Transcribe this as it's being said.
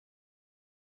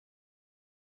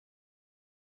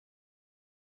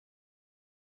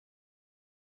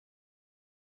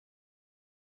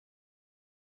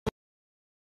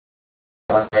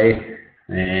holiday,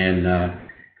 and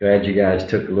glad you guys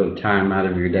took a little time out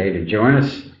of your day to join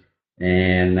us.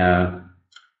 And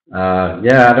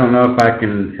yeah, I don't know if I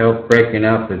can help breaking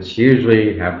up. It's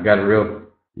usually I've got a real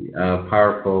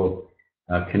powerful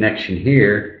connection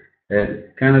here.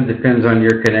 It kind of depends on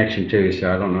your connection too,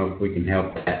 so I don't know if we can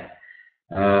help that.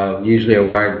 Usually a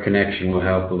wired connection will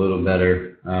help a little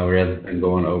better rather than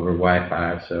going over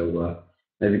Wi-Fi. So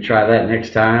maybe try that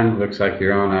next time. Looks like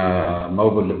you're on a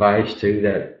mobile device too.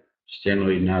 That's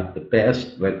generally not the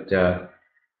best, but try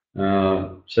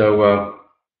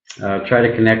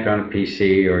to connect on a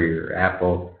PC or your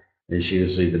Apple is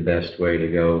usually the best way to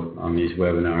go on these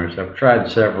webinars. I've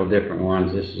tried several different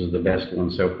ones. This is the best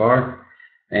one so far.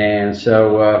 And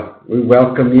so we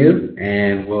welcome you,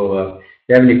 and if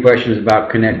you have any questions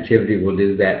about connectivity, we'll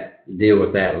deal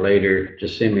with that later.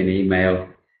 Just send me an email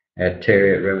at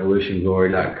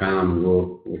terry@revolutionglory.com, and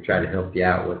we'll try to help you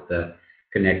out with the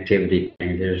connectivity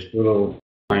things. There's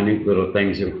minute little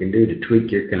things that we can do to tweak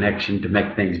your connection to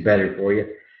make things better for you.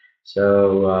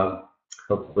 So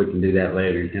hopefully we can do that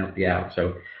later and help you out.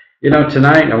 So,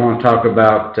 tonight I want to talk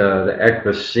about the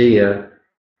Ecclesia,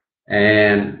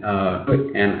 and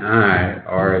I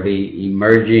are the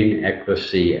emerging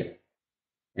Ecclesia.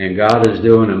 And God is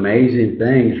doing amazing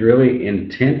things really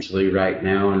intensely right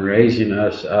now and raising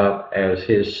us up as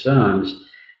His sons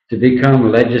to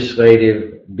become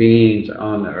legislative beings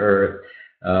on the earth,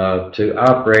 to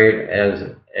operate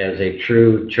as a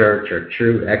true church or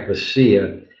true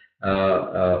Ecclesia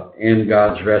in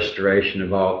God's restoration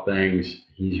of all things.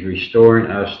 He's restoring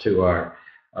us to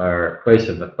our place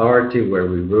of authority where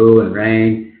we rule and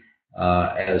reign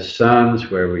as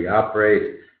sons, where we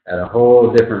operate at a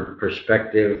whole different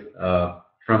perspective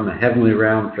from the heavenly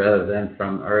realm rather than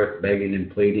from earth, begging and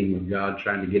pleading with God,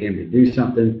 trying to get Him to do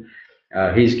something.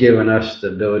 He's given us the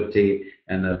ability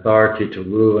and the authority to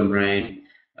rule and reign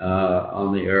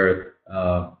on the earth.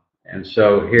 And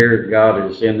so here God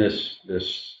is in this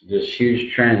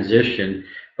huge transition,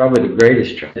 probably the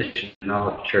greatest transition in all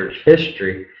of church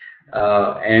history.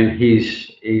 And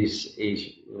he's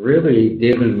really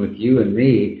dealing with you and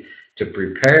me to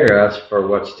prepare us for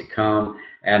what's to come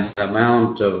and the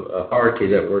amount of authority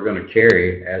that we're going to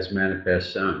carry as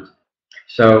manifest sons.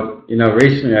 So,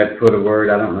 recently I put a word,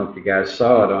 I don't know if you guys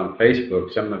saw it on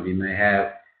Facebook, some of you may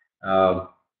have.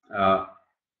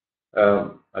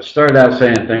 I started out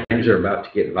saying things are about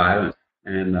to get violent,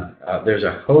 and there's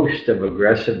a host of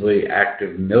aggressively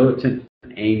active militant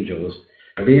angels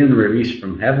being released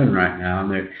from heaven right now,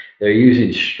 and they're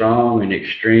using strong and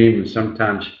extreme and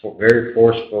sometimes very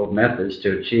forceful methods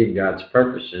to achieve God's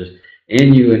purposes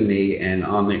in you and me and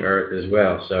on the earth as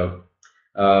well. So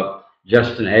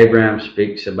Justin Abraham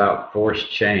speaks about forced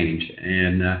change,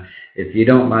 and if you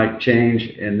don't like change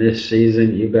in this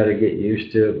season, you better get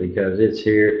used to it because it's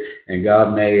here. And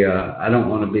God I don't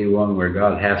want to be one where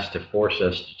God has to force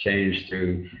us to change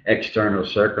through external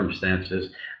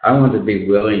circumstances. I want to be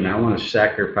willing. I want to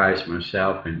sacrifice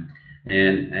myself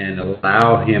and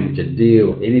allow Him to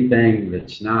deal with anything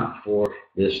that's not for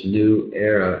this new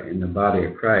era in the body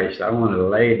of Christ. I want to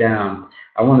lay down.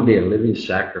 I want to be a living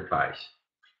sacrifice.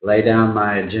 Lay down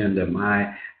my agenda,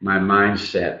 my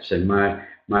mindsets, and my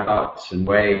thoughts and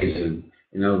ways. And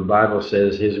the Bible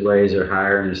says His ways are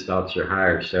higher and His thoughts are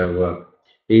higher. So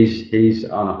he's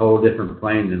on a whole different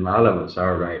plane than a lot of us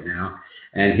are right now,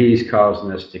 and He's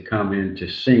causing us to come into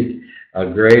sync a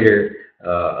greater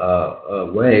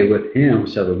way with Him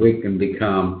so that we can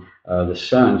become the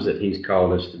sons that He's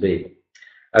called us to be.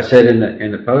 I said in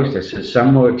the post, I said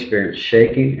some will experience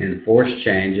shaking and forced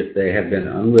change if they have been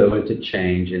unwilling to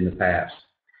change in the past.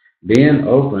 Being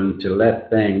open to let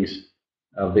things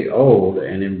of the old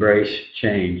and embrace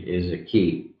change is a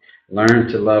key. Learn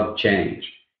to love change.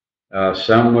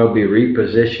 Some will be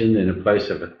repositioned in a place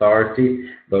of authority,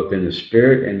 both in the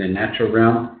spirit and the natural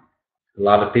realm. A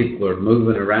lot of people are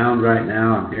moving around right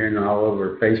now. I'm hearing all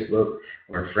over Facebook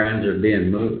where friends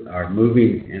are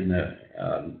moving in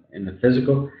the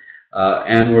physical,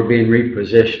 and we're being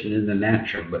repositioned in the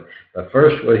natural. But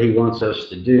first, what He wants us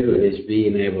to do is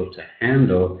being able to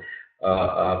handle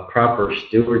proper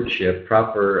stewardship,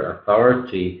 proper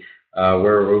authority,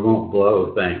 where we won't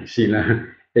blow things.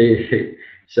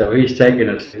 So He's taking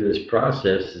us through this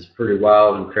process. It's pretty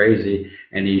wild and crazy,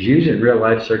 and He's using real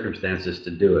life circumstances to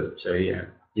do it. So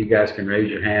you guys can raise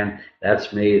your hand.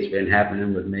 That's me. It's been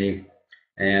happening with me,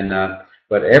 and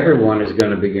but everyone is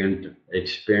going to begin to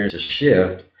experience a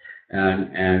shift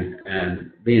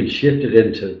and being shifted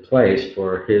into place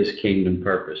for His kingdom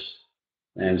purpose.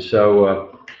 And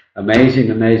so amazing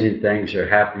things are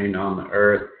happening on the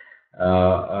earth.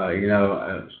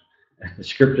 the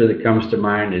scripture that comes to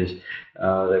mind is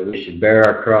that we should bear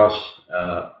our cross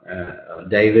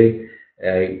daily.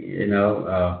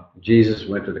 Jesus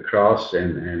went to the cross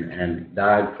and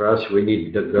died for us. We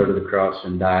need to go to the cross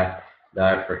and die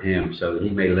for him so that he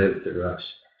may live through us.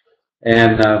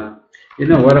 And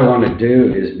what I want to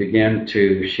do is begin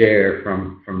to share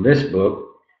from this book,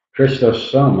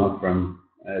 Christos Soma, from,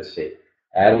 let's see,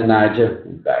 Adonijah,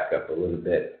 back up a little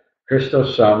bit.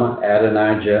 Christos Soma,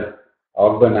 Adonijah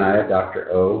Ogbaniah,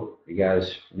 Dr. O. You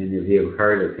guys, many of you have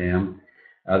heard of him.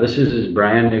 This is his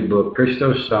brand new book.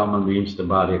 Christos Soma means the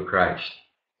body of Christ,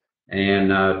 and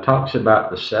talks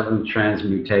about the 7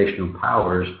 transmutational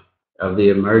powers of the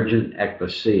emergent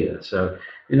Ecclesia. So,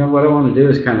 what I want to do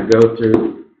is kind of go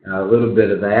through a little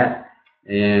bit of that,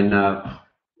 and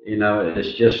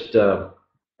it's just a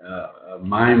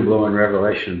mind-blowing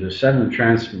revelation. The 7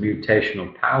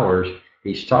 transmutational powers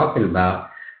he's talking about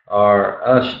are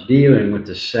us dealing with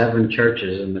the 7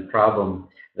 churches and the problem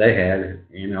they had.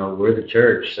 We're the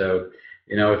church. So,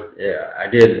 I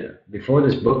did, before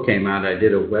this book came out, I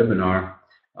did a webinar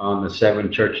on the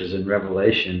 7 churches in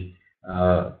Revelation,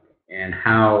 and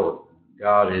how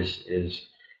God is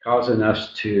causing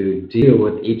us to deal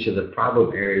with each of the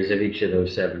problem areas of each of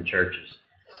those 7 churches.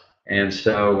 And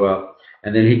so,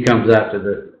 and then he comes out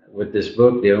with this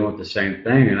book dealing with the same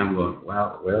thing, and I'm going,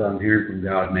 well, I'm hearing from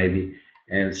God maybe.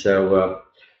 And so,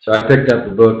 so I picked up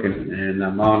the book, and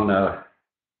I'm on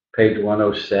page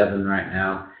 107 right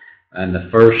now, and the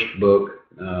first book,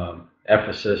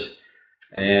 Ephesus,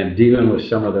 and dealing with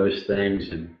some of those things.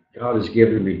 And God has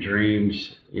given me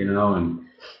dreams,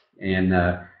 and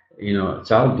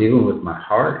it's all dealing with my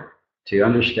heart to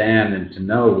understand and to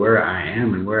know where I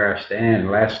am and where I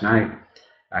stand. Last night,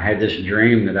 I had this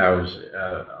dream that I was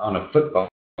on a football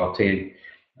team.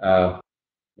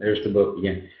 There's the book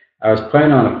again. I was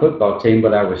playing on a football team,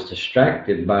 but I was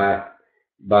distracted by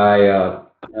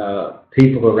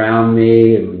people around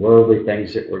me and worldly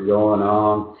things that were going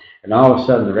on. And all of a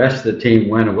sudden, the rest of the team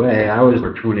went away. I was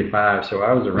number 25, so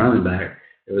I was a running back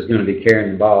that was going to be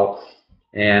carrying the ball.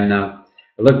 And I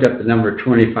looked up the number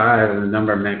 25, and the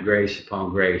number meant grace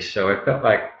upon grace. So I felt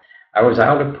like I was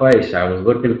out of place. I was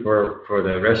looking for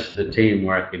the rest of the team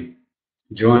where I could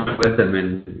join with them,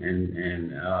 and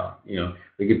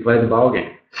we could play the ball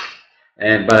game.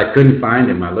 But I couldn't find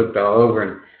him. I looked all over,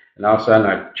 and all of a sudden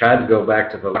I tried to go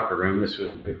back to the locker room. This was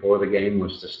before the game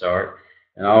was to start.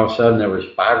 And all of a sudden there was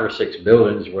 5 or 6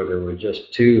 buildings where there were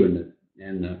just 2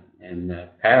 in the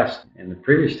past. In the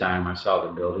previous time I saw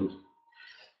the buildings,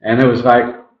 and it was like,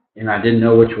 I didn't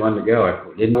know which one to go.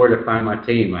 I didn't know where to find my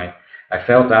team. I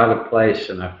felt out of place,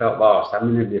 and I felt lost. How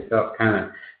many of you felt kind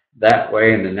of that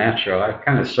way in the natural? I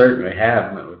kind of certainly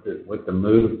have with the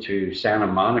move to Santa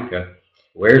Monica.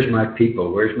 Where's my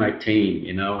people? Where's my team?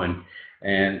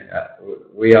 And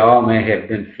we all may have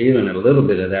been feeling a little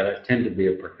bit of that. I tend to be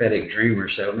a prophetic dreamer,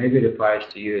 so maybe it applies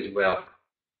to you as well.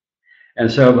 And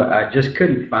so, but I just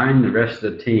couldn't find the rest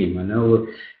of the team. I know,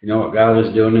 what God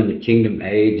is doing in the kingdom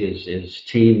age is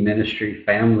team ministry,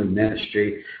 family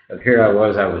ministry. But here I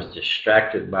was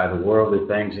distracted by the worldly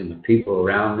things and the people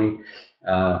around me,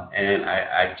 and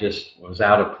I just was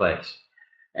out of place.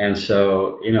 And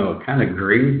so, it kind of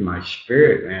grieved my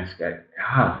spirit, and I asked God,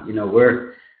 how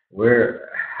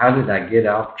did I get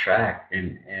off track?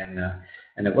 And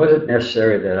it wasn't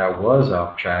necessarily that I was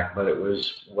off track, but it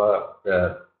was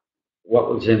what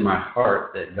was in my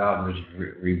heart that God was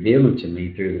revealing to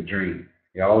me through the dream.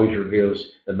 He always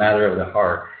reveals the matter of the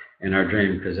heart in our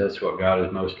dream, because that's what God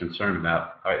is most concerned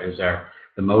about, is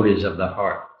the motives of the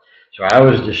heart. So I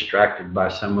was distracted by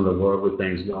some of the worldly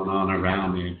things going on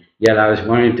around me, yet I was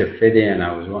wanting to fit in.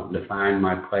 I was wanting to find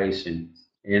my place in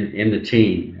the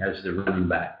team as the running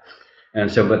back.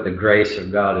 And so, but the grace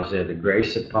of God is there, the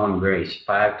grace upon grace,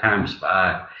 5 times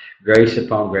 5. Grace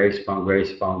upon grace upon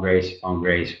grace upon grace upon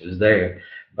grace was there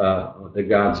that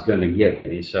God's going to give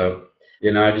me. So,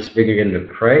 I just began to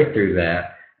pray through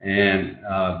that, and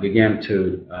began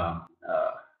to,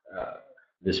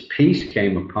 this peace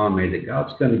came upon me that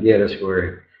God's going to get us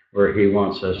where He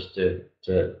wants us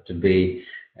to be,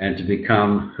 and to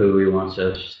become who He wants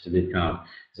us to become.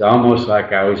 It's almost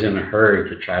like I was in a hurry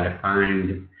to try to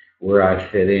find where I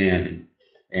fit in.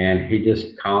 And He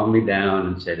just calmed me down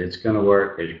and said, it's going to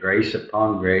work. There's grace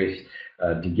upon grace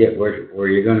to get where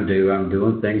you're going to do. I'm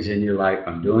doing things in your life.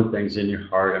 I'm doing things in your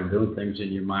heart. I'm doing things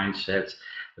in your mindsets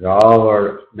that all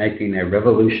are making a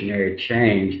revolutionary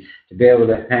change to be able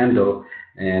to handle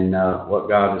and what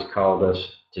God has called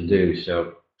us to do.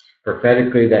 So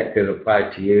prophetically, that could apply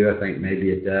to you. I think maybe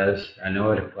it does. I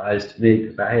know it applies to me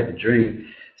because I had a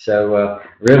dream. So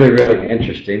really, really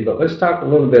interesting. But let's talk a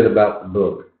little bit about the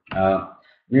book. Let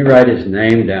me write his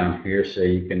name down here so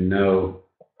you can know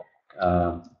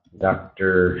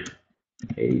Dr.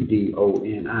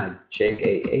 Adonijahogbenaya.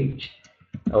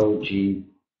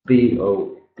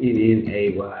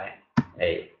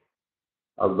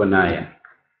 Ogbonaya.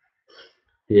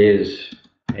 His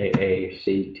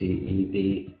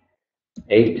AACTED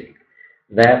 8.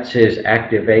 That's his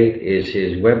Activate is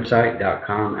his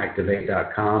website.com.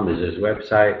 Activate.com is his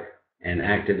website, and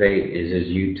Activate is his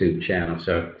YouTube channel.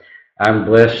 So I'm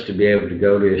blessed to be able to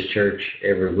go to his church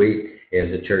every week. He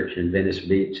has a church in Venice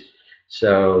Beach.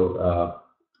 So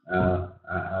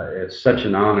it's such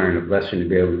an honor and a blessing to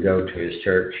be able to go to his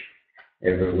church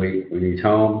every week when he's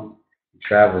home. He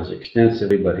travels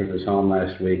extensively, but he was home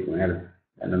last week. We had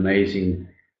an amazing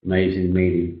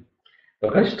meeting.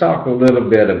 But let's talk a little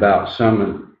bit about some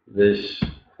of this,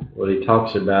 what he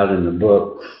talks about in the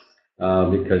book,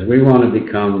 because we want to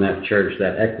become that church,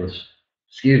 the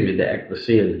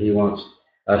ecclesia that he wants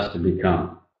us to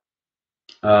become.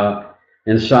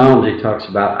 In Psalms, he talks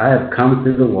about, I have come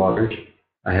through the waters,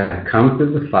 I have come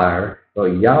through the fire,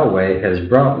 but Yahweh has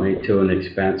brought me to an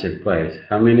expansive place.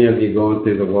 How many of you going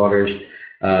through the waters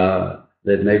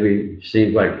that maybe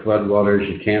seems like flood waters,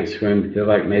 you can't swim, you feel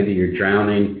like maybe you're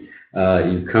drowning?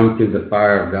 You come through the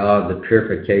fire of God, the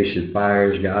purification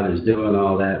fires. God is doing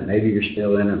all that. Maybe you're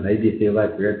still in it. Maybe you feel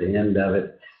like you're at the end of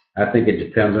it. I think it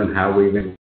depends on how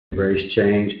we've embraced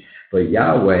change. But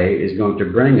Yahweh is going to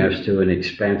bring us to an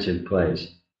expansive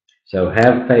place. So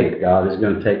have faith. God is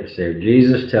going to take us there.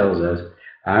 Jesus tells us,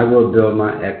 I will build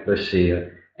my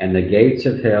ecclesia, and the gates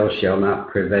of hell shall not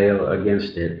prevail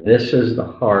against it. This is the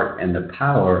heart and the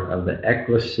power of the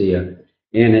ecclesia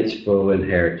in its full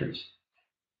inheritance.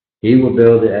 He will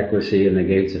build the ecclesia, and the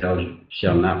gates of hell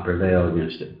shall not prevail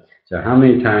against it. So how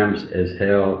many times has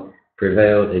hell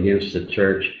prevailed against the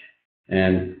church?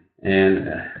 And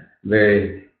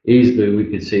very easily we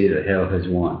could see that hell has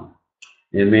won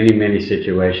in many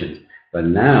situations. But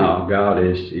now God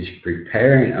is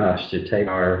preparing us to take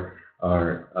our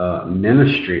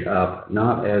ministry up,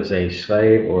 not as a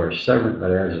slave or a servant,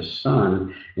 but as a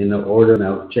son in the order of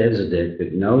Melchizedek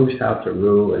that knows how to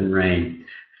rule and reign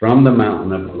from the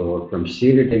mountain of the Lord, from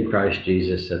seated in Christ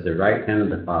Jesus at the right hand of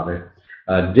the Father,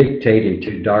 dictating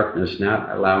to darkness,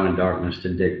 not allowing darkness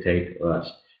to dictate to us.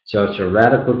 So it's a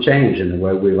radical change in the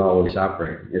way we've always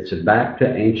operated. It's back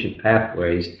to ancient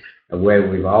pathways, a way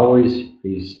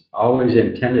He's always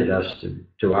intended us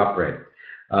to operate.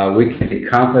 We can be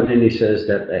confident, he says,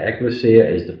 that the ecclesia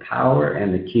is the power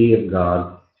and the key of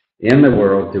God in the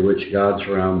world through which God's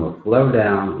realm will flow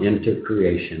down into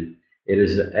creation. It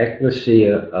is the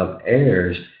ecclesia of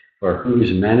heirs for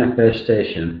whose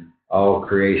manifestation all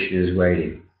creation is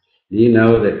waiting. Do you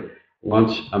know that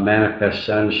once a manifest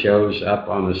son shows up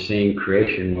on the scene,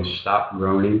 creation will stop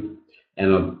groaning and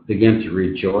it'll begin to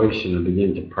rejoice and it'll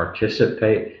begin to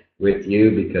participate with you,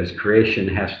 because creation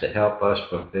has to help us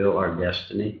fulfill our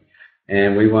destiny.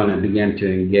 And we want to begin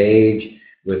to engage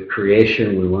with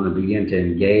creation. We want to begin to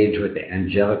engage with the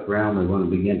angelic realm. We want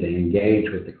to begin to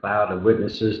engage with the cloud of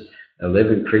witnesses, the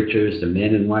living creatures, the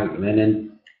men in white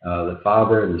linen, the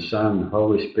Father and the Son, and the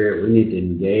Holy Spirit. We need to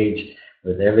engage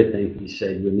with everything he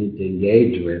said we need to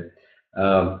engage with.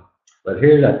 But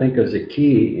here, I think, is the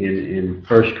key in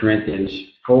 1 Corinthians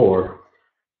 4,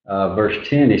 verse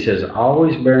 10. He says,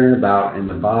 always bearing about in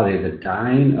the body the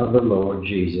dying of the Lord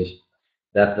Jesus,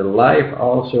 that the life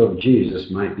also of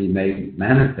Jesus might be made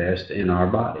manifest in our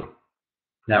body.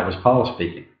 That was Paul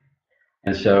speaking.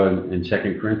 And so in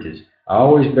 2 Corinthians,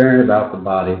 always bearing about the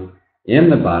body, in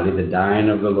the body, the dying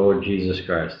of the Lord Jesus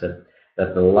Christ, that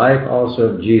the life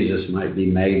also of Jesus might be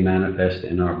made manifest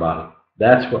in our body.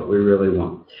 That's what we really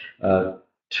want.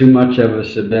 Too much of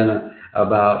us have been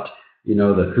about,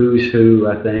 the who's who,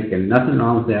 I think, and nothing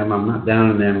wrong with them. I'm not down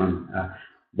on them.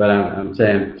 But I'm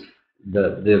saying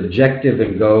the objective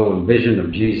and goal and vision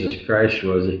of Jesus Christ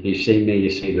was, if you see me,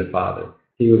 you see the Father.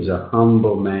 He was a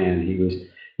humble man.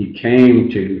 He came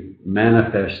to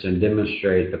manifest and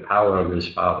demonstrate the power of his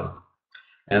Father.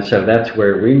 And so that's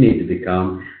where we need to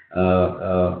become,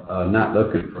 not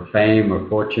looking for fame or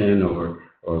fortune or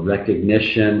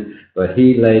recognition, but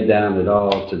he laid down it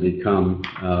all to become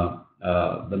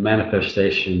the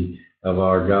manifestation of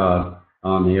our God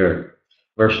on the earth.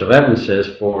 Verse 11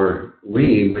 says, for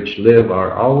we which live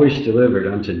are always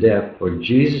delivered unto death for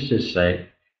Jesus' sake,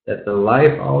 that the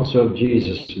life also of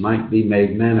Jesus might be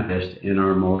made manifest in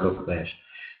our mortal flesh.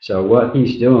 So what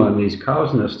he's doing, he's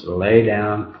causing us to lay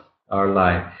down our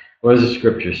life. What does the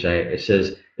scripture say? It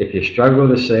says, if you struggle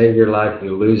to save your life,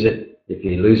 you'll lose it. If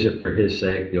you lose it for his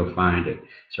sake, you'll find it.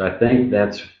 So I think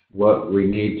that's what we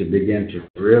need to begin to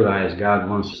realize God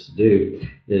wants us to do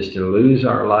is to lose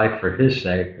our life for His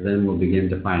sake, then we'll begin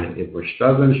to find it. If we're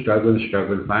struggling,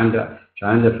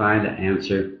 trying to find an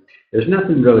answer, there's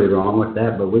nothing really wrong with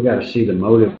that, but we got to see the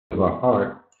motive of our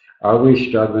heart. Are we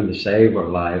struggling to save our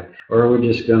life, or are we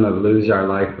just going to lose our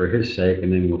life for His sake,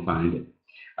 and then we'll find it?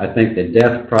 I think the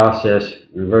death process,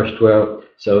 in verse 12,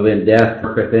 so then death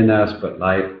worketh in us, but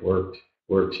life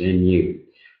works in you.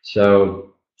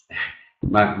 So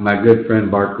my good friend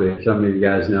Barkley, some of you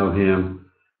guys know him,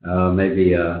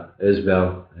 maybe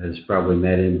Isabel has probably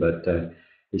met him, but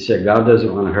he said, God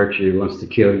doesn't want to hurt you, He wants to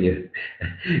kill you.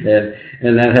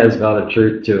 and that has a lot of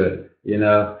truth to it, you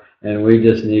know, and we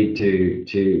just need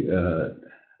to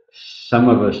some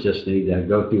of us just need to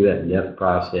go through that death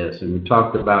process. And we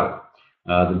talked about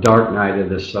the dark night of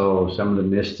the soul. Some of the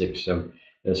mystics of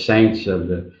the saints of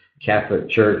the Catholic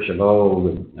Church of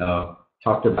old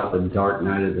talked about the dark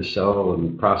night of the soul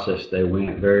and the process they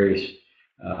went, very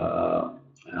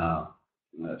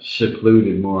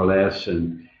secluded more or less,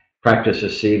 and practice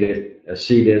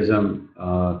ascetism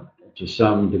to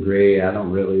some degree. I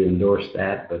don't really endorse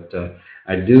that, but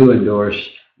I do endorse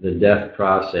the death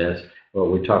process,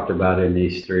 what we talked about in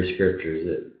these three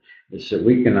scriptures, that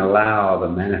we can allow the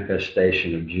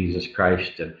manifestation of Jesus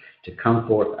Christ to come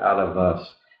forth out of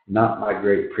us. Not my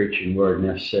great preaching word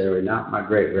necessarily, not my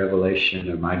great revelation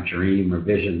or my dream or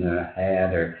vision that I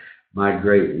had or my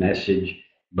great message,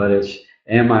 but it's,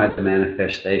 am I the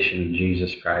manifestation of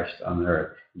Jesus Christ on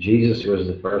earth? Jesus was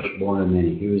the firstborn of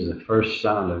many. He was the first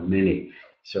son of many.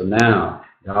 So now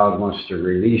God wants to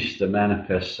release the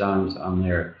manifest sons on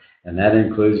earth, and that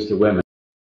includes the women.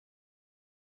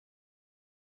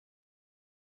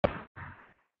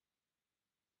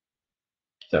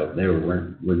 So there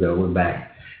we go, we're back.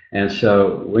 And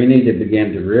so we need to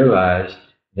begin to realize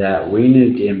that we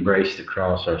need to embrace the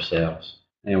cross ourselves.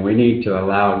 And we need to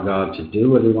allow God to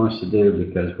do what He wants to do,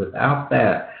 because without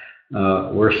that,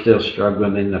 we're still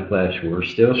struggling in the flesh. We're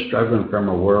still struggling from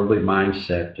a worldly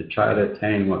mindset to try to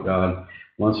attain what God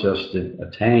wants us to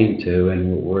attain to,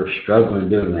 and we're struggling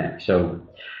doing that. So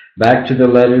back to the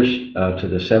letters to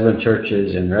the 7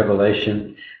 churches in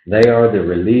Revelation. They are the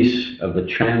release of the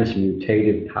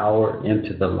transmutative power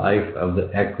into the life of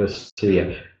the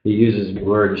Ecclesia. He uses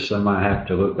words some I have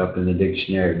to look up in the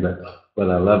dictionary, but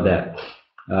I love that.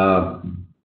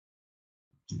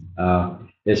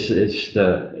 It's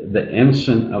the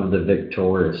ensign of the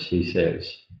victorious, he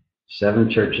says. 7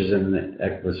 churches in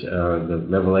the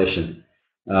Revelation.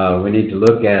 We need to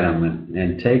look at them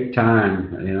and take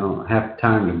time, have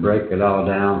time to break it all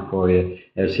down for you,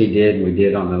 as he did and we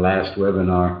did on the last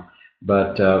webinar.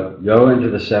 But go into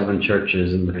the 7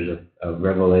 churches, and there's a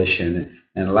revelation,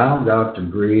 and allow God to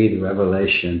breathe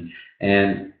revelation.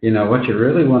 And what you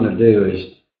really want to do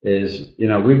is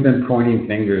we've been pointing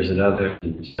fingers at others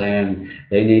and saying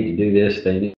they need to do this,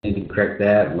 they need to correct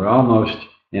that. We're almost,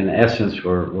 in essence,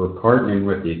 we're partnering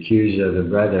with the accuser of the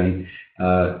brethren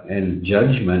and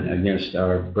judgment against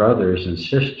our brothers and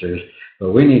sisters.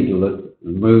 But we need to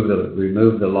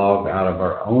remove the log out of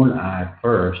our own eye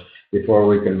first before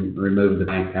we can remove the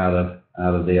plank out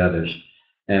of the others.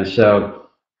 And so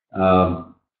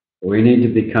we need to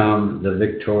become the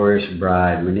victorious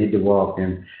bride. We need to walk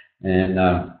in.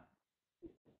 And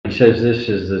he says this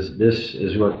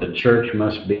is what the church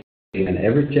must be in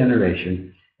every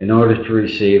generation in order to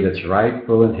receive its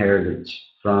rightful inheritance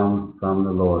from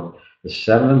the Lord. The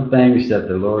 7 things that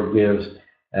the Lord gives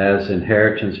as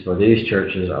inheritance for these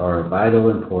churches are of vital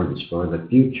importance for the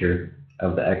future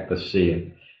of the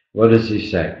Ecclesia. What does he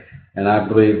say? And I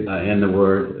believe in the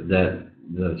word that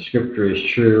the scripture is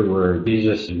true, where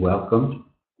Jesus is welcomed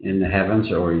in the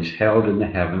heavens, or he's held in the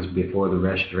heavens before the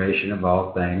restoration of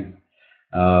all things.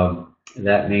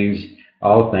 That means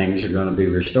all things are going to be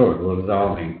restored. What does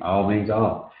all mean? All means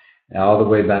all the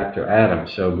way back to Adam.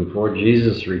 So before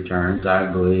Jesus returns, I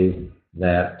believe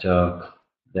that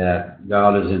that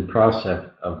God is in process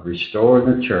of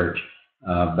restoring the church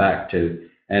back to.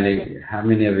 And how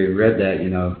many of you read that?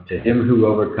 To him who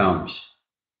overcomes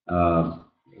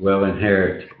will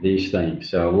inherit these things.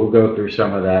 So we'll go through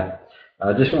some of that.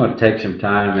 I just want to take some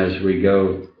time as we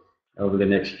go over the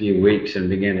next few weeks and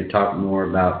begin to talk more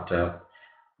about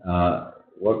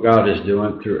what God is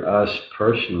doing through us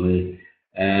personally.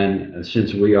 And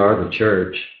since we are the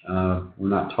church, we're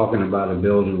not talking about a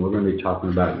building. We're going to be talking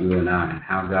about you and I, and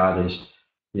how God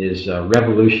is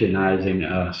revolutionizing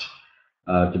us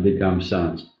to become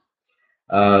sons.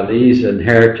 These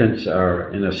inheritance are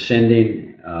in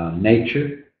ascending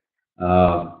nature.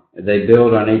 They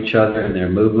build on each other in their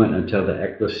movement until the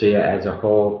ecclesia as a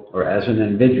whole or as an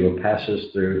individual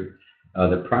passes through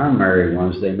the primary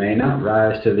ones, they may not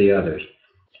rise to the others.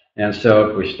 And so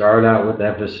if we start out with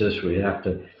Ephesus, we have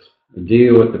to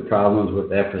deal with the problems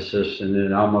with Ephesus, and then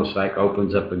it almost like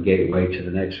opens up a gateway to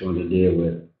the next one to deal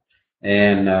with.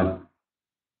 And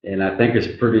and I think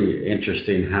it's pretty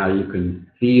interesting how you can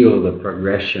feel the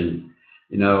progression,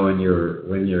 when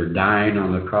you're dying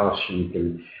on the cross, and you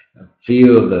can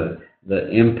feel the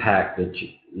impact that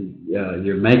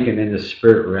you're making in the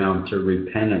spirit realm to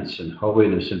repentance and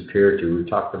holiness and purity. We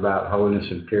talked about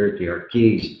holiness and purity are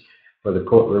keys for the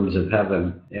courtrooms of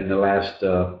heaven in the last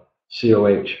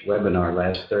COH webinar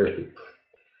last Thursday.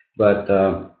 But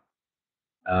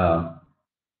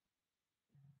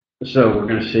so we're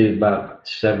going to see about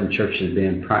 7 churches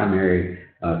being primary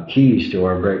keys to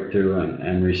our breakthrough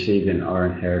and receiving our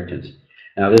inheritance.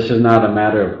 Now, this is not a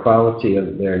matter of quality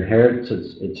of their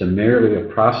inheritance. It's merely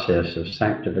a process of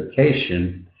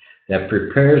sanctification that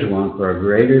prepares one for a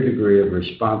greater degree of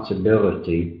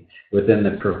responsibility within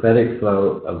the prophetic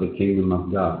flow of the kingdom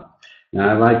of God. Now,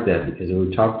 I like that because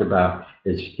we talked about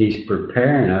he's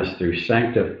preparing us through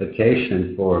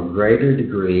sanctification for a greater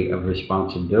degree of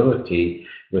responsibility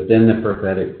within the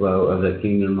prophetic flow of the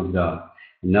kingdom of God.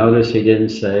 Notice he didn't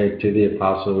say to the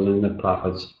apostles and the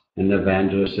prophets and the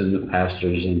evangelists and the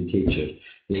pastors and teachers.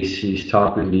 He's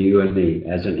talking to you and me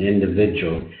as an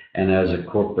individual and as a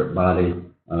corporate body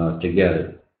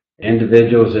together.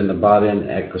 Individuals in the body and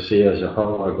the ecclesia as a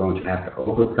whole are going to have to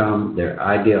overcome their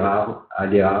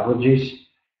ideologies,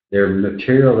 their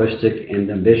materialistic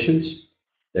ambitions.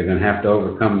 They're going to have to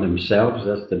overcome themselves.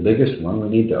 That's the biggest one. We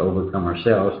need to overcome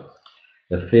ourselves.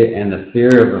 The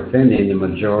fear of offending the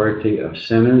majority of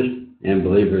sinners and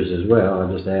believers as well.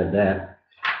 I'll just add that.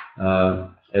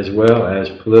 As well as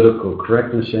political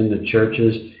correctness in the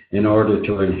churches in order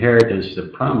to inherit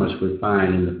the promise we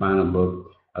find in the final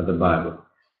book of the Bible.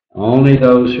 Only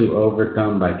those who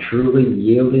overcome by truly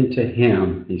yielding to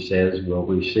Him, he says, will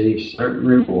receive certain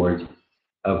rewards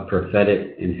of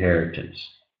prophetic inheritance.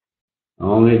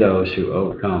 Only those who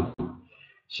overcome.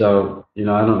 So,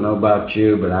 I don't know about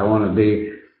you, but I want to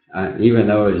be, even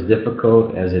though as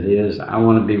difficult as it is, I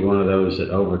want to be one of those that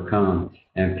overcome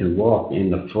and can walk in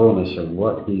the fullness of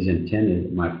what He's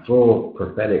intended, my full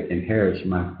prophetic inheritance,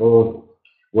 my full,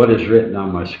 what is written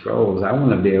on my scrolls. I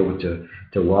want to be able to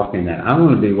walk in that. I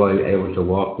want to be able to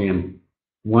walk in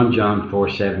 1 John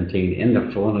 4:17 in the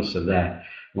fullness of that.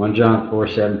 1 John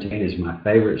 4:17 is my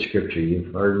favorite scripture.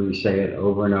 You've heard me say it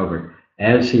over and over.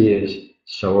 As He is,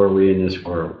 so are we in this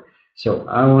world. So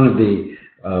I want to be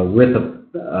with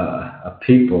a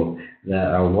people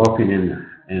that are walking in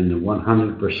the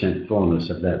 100% fullness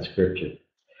of that scripture.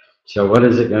 So what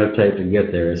is it going to take to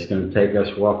get there? It's going to take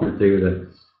us walking through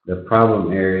the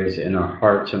problem areas in our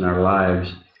hearts and our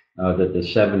lives that the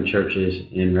 7 churches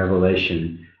in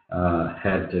Revelation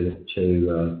had to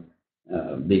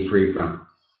be free from.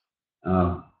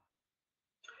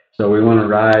 So we want to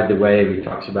ride the wave. He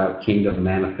talks about kingdom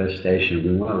manifestation.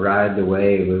 We want to ride the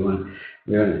wave. We want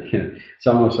it's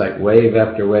almost like wave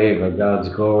after wave of God's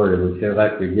glory. We feel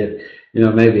like we get,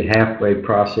 maybe halfway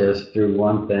processed through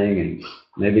one thing, and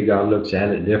maybe God looks at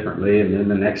it differently, and then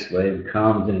the next wave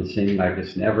comes, and it seems like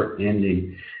it's never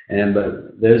ending.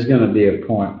 But there's going to be a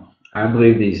point. I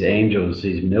believe these angels,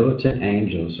 these militant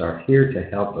angels, are here to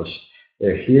help us.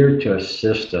 They're here to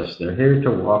assist us. They're here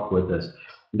to walk with us.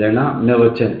 They're not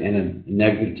militant in a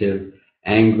negative,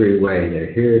 angry way.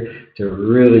 They're here to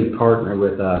really partner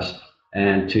with us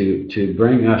and to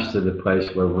bring us to the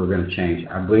place where we're going to change.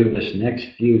 I believe this next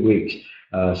few weeks,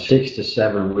 6 to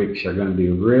 7 weeks, are going to be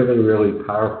really, really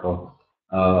powerful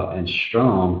and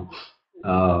strong.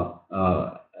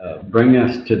 Bring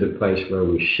us to the place where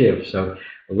we shift. So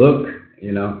look,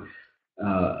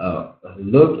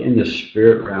 look in the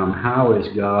spirit realm. How is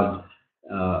God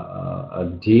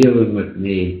dealing with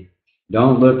me?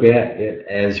 Don't look at it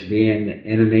as being the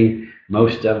enemy.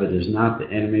 Most of it is not the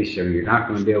enemy, so you're not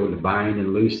going to be able to bind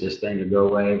and loose this thing to go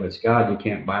away. But it's God, you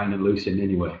can't bind and loose him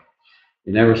anyway.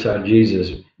 You never saw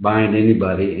Jesus bind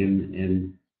anybody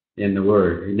in the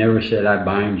Word. He never said, "I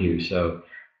bind you." So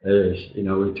there's,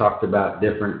 we talked about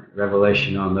different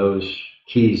revelation on those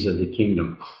keys of the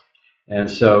kingdom, and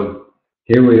so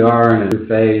here we are in a new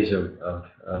phase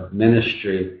of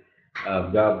ministry.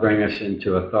 God bring us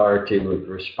into authority with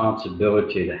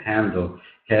responsibility to handle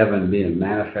heaven being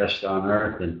manifest on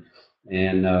earth, and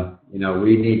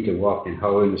we need to walk in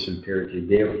holiness and purity,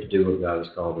 be able to do what God has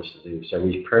called us to do. So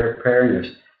He's preparing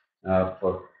us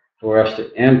for us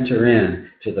to enter in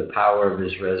to the power of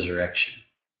His resurrection.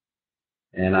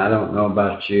 And I don't know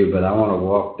about you, but I want to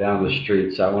walk down the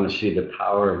streets. I want to see the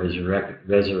power of His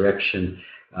resurrection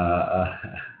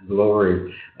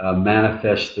glory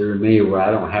manifest through me, where I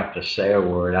don't have to say a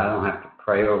word. I don't have to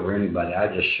pray over anybody. I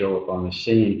just show up on the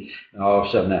scene, and all of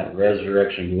a sudden that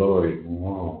resurrection glory,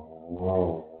 whoa,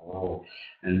 whoa, whoa,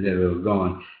 and they were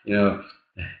going,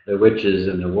 the witches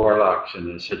and the warlocks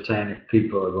and the satanic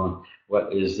people are going,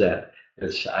 what is that?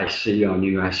 I see on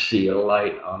you. I see a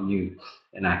light on you,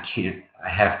 and I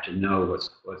have to know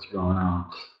what's going on.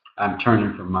 I'm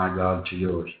turning from my God to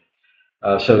yours.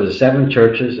 So the seven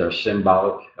churches are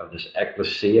symbolic of this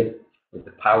ecclesia with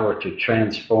the power to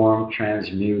transform,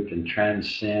 transmute, and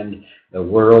transcend the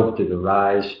world through the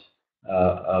rise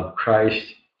of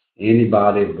Christ.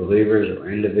 Anybody, believers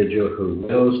or individual who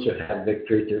wills to have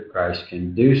victory through Christ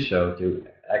can do so through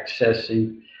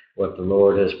accessing what the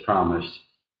Lord has promised.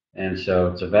 And so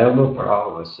it's available for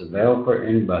all of us, available for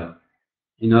anybody.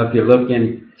 If you look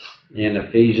in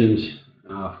Ephesians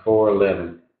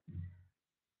 4:11,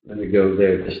 let me go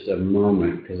there just a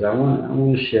moment, because I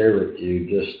want to share with you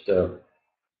just,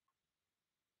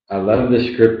 I love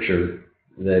the scripture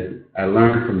that I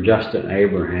learned from Justin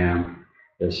Abraham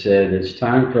that said it's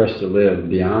time for us to live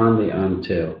beyond the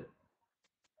until.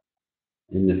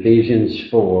 In Ephesians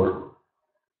 4,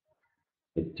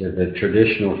 the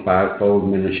traditional fivefold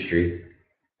ministry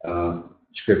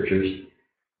scriptures,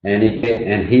 and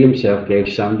he himself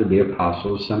gave some to be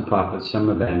apostles, some prophets, some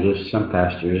evangelists, some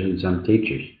pastors, and some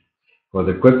teachers, for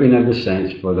the equipping of the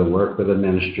saints, for the work of the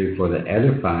ministry, for the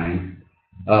edifying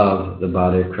of the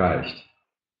body of Christ.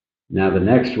 Now the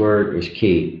next word is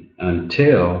key.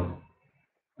 Until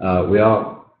let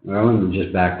me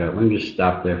just back up. Let me just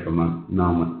stop there for a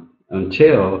moment.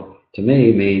 Until, to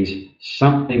me, means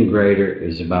something greater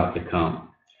is about to come.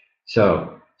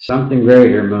 So something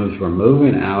greater means we're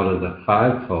moving out of the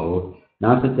fivefold,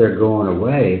 not that they're going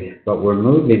away, but we're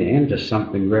moving into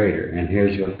something greater. And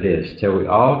here's what it is. Till we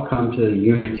all come to the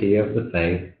unity of the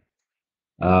faith.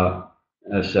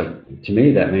 So to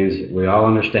me, that means we all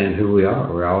understand who we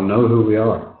are. We all know who we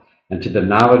are. And to the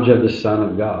knowledge of the Son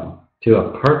of God, to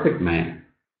a perfect man,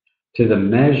 to the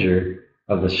measure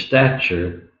of the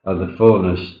stature of the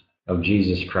fullness of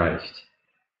Jesus Christ.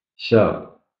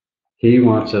 So he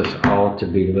wants us all to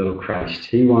be little Christ.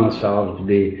 He wants us all to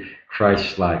be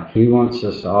Christ-like. He wants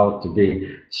us all to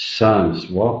be sons,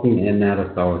 walking in that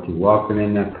authority, walking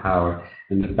in that power.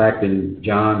 And the fact in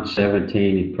John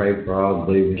 17, he prayed for all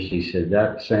believers. He said,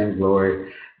 that same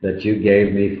glory that you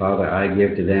gave me, Father, I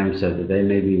give to them, so that they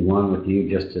may be one with you,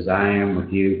 just as I am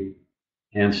with you.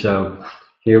 And so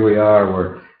here we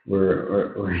are.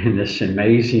 We're in this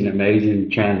amazing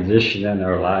transition in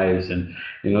our lives, and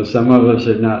some of us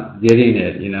are not getting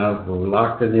it. We're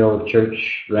locked in the old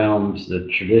church realms, the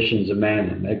traditions of man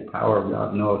that make power of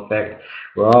God no effect.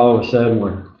 Where all of a sudden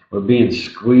we're being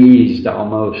squeezed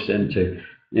almost into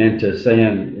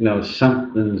saying,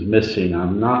 something's missing.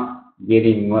 I'm not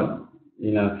getting what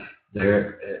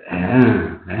there.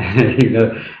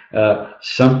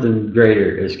 Something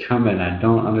greater is coming. I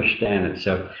don't understand it.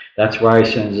 So that's why he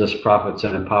sends us prophets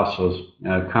and apostles.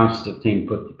 Constantine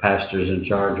put the pastors in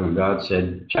charge when God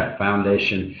said the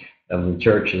foundation of the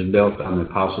church is built on the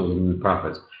apostles and the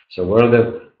prophets. So what are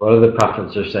the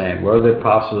prophets are saying? What are the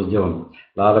apostles doing?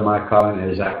 A lot of my calling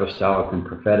is apostolic and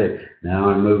prophetic. Now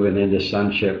I'm moving into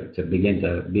sonship to begin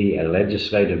to be a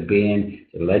legislative being,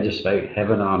 to legislate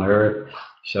heaven on earth.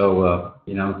 So,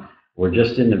 we're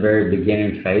just in the very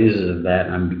beginning phases of that.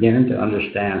 I'm beginning to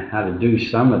understand how to do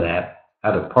some of that,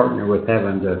 how to partner with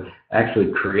heaven to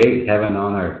actually create heaven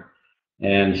on earth.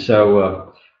 And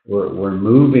so we're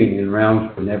moving in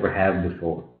realms we never have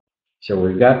before. So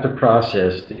we've got to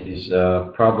process these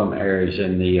problem areas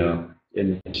in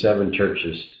the seven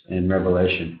churches in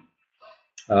Revelation.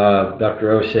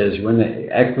 Dr. O says, when the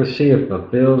Ecclesia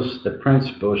fulfills the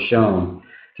principles shown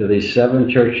to these seven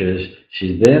churches,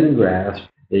 she then grasps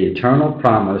the eternal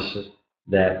promise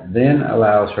that then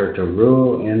allows her to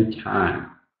rule in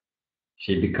time.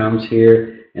 She becomes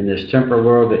here in this temporal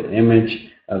world the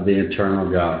image of the eternal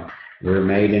God. We're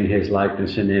made in his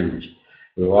likeness and image.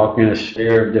 We walk in a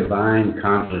sphere of divine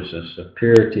consciousness, of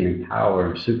purity and power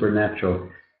and supernatural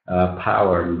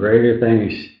power. And greater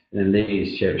things than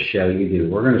these shall you do.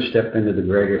 We're going to step into the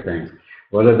greater things.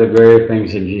 What are the greater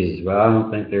things in Jesus? Well, I don't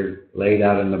think they're laid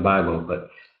out in the Bible, but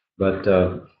we're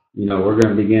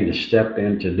going to begin to step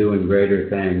into doing greater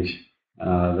things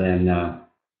than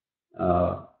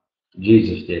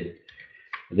Jesus did.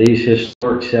 These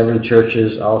historic seven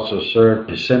churches also serve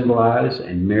to symbolize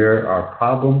and mirror our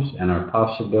problems and our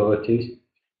possibilities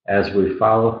as we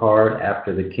follow hard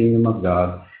after the kingdom of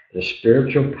God. The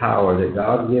spiritual power that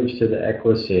God gives to the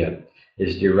ecclesia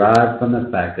is derived from the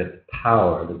fact that the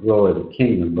power, the glory, the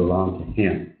kingdom belong to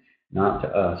him, not to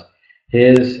us.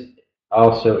 His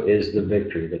also is the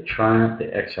victory, the triumph,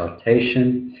 the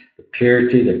exaltation, the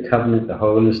purity, the covenant, the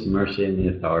holiness, the mercy, and the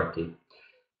authority.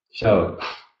 So,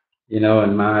 when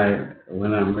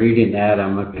I'm reading that,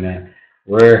 I'm looking at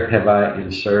where have I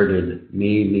inserted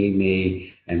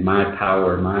me, and my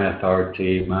power, my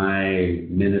authority, my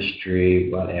ministry,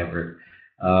 whatever.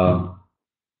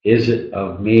 Is it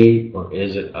of me or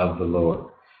is it of the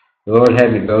Lord? The Lord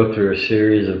had me go through a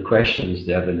series of questions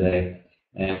the other day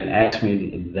and asked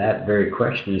me that very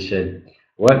question. He said,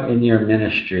 "What in your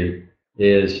ministry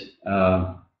is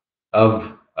of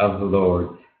the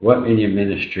Lord? What in your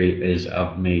ministry is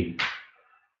of me?"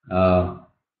 Uh,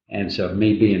 and so,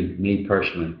 me being me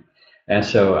personally. And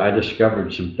so, I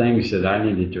discovered some things that I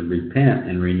needed to repent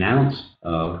and renounce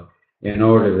of in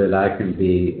order that I can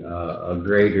be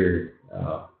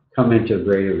come into a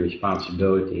greater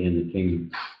responsibility in the kingdom.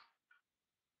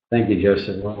 Thank you,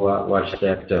 Joseph. We'll watch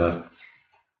that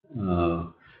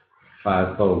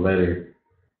fivefold letter.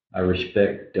 I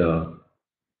respect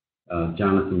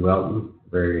Jonathan Welton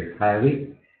very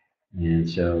highly, and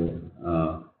so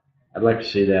I'd like to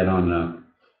see that on.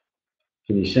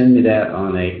 Can you send me that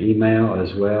on an email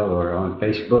as well or on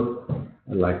Facebook?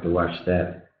 I'd like to watch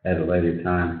that at a later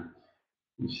time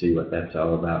and see what that's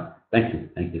all about. Thank you,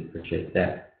 appreciate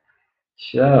that.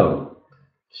 So,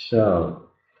 so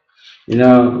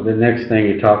the next thing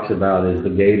he talks about is the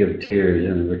gate of tears,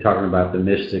 and we're talking about the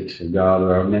mystics of God,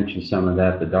 or I mentioned some of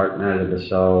that, the dark night of the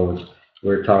soul, which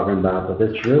we're talking about, but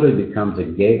this really becomes a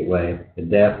gateway, the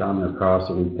death on the cross,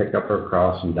 that we pick up our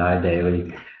cross and die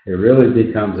daily. It really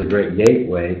becomes a great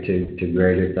gateway to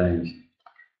greater things.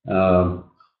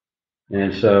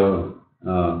 And so,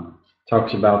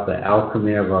 talks about the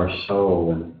alchemy of our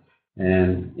soul,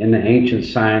 and in the ancient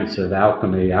science of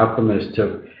alchemy, alchemists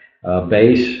took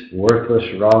base,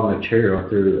 worthless raw material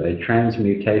through a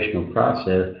transmutational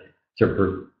process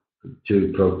to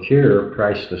procure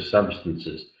priceless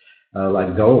substances.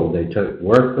 Like gold, they took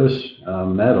worthless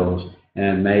metals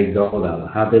and made gold out of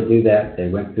it. How'd they do that? They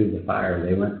went through the fire.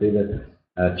 They went through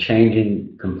the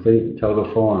changing complete and total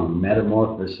form,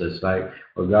 metamorphosis, like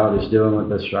what God is doing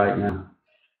with us right now.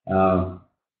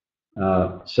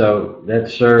 So that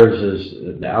serves as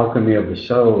the alchemy of the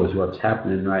soul is what's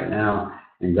happening right now,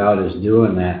 and God is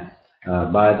doing that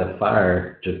by the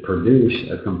fire to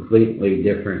produce a completely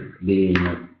different being,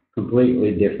 a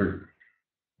completely different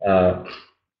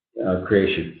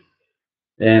creation.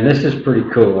 And this is pretty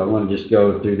cool. I want to just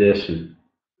go through this and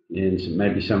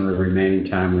maybe some of the remaining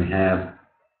time we have.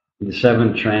 The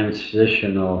 7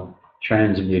 transitional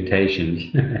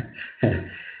transmutations.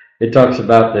 It talks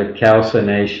about the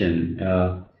calcination.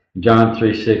 John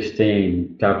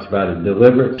 3:16 talks about a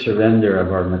deliberate surrender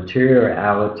of our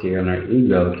materiality and our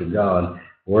ego to God,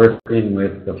 working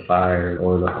with the fire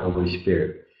or the Holy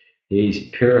Spirit. He's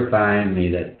purifying me,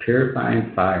 that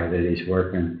purifying fire that He's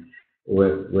working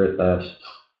with us.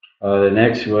 The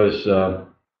next was,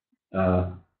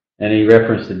 and he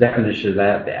referenced the definition of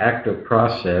that, the active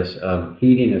process of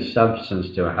heating a substance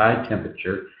to a high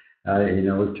temperature.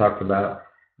 We've talked about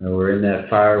we're in that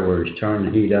fire where He's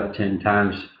turning the heat up 10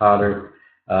 times hotter,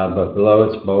 but below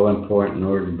it's boiling point in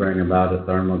order to bring about a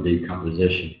thermal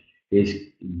decomposition.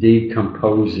 He's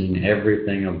decomposing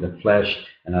everything of the flesh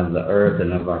and of the earth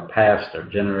and of our past, our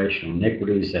generational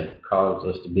iniquities that have caused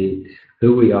us to be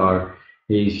who we are.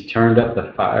 He's turned up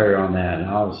the fire on that, and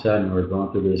all of a sudden we're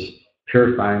going through this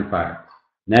purifying fire.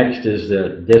 Next is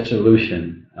the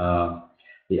dissolution,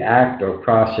 the act or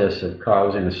process of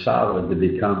causing a solid to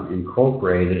become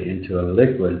incorporated into a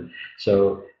liquid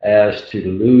so as to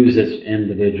lose its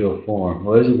individual form.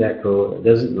 Well, isn't that cool?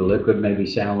 Doesn't the liquid maybe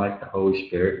sound like the Holy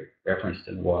Spirit referenced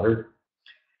in water?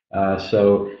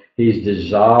 So He's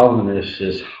dissolving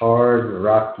this hard,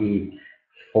 rocky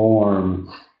form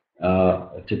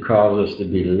to cause us to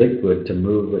be liquid, to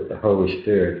move with the Holy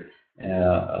Spirit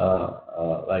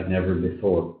like never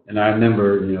before. And I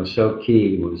remember, so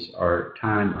key was our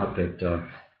time up at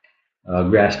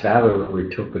Grass Valley, where we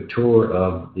took a tour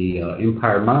of the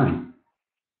Empire Mine.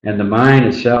 And the mine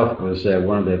itself was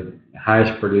one of the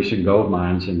highest producing gold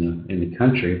mines in the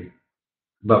country.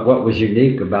 But what was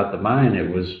unique about the mine, it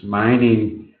was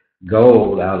mining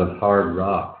gold out of hard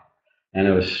rock. And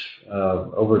it was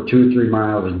over 2 or 3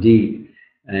 miles deep.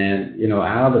 And,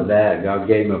 out of that, God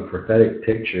gave him a prophetic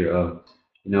picture of,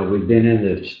 we've been in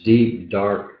this deep,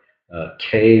 dark,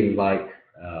 cave-like,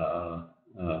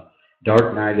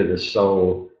 dark night of the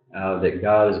soul that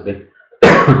God has been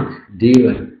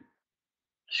dealing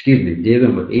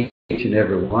with each and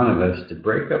every one of us to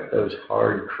break up those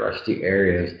hard, crusty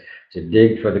areas, to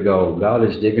dig for the gold. God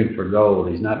is digging for gold.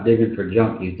 He's not digging for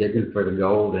junk. He's digging for the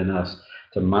gold in us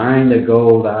to mine the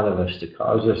gold out of us, to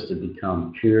cause us to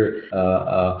become pure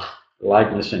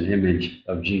likeness and image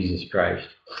of Jesus Christ.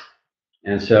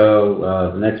 And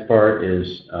so the next part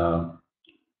is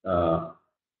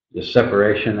the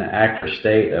separation, the act or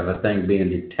state of a thing being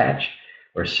detached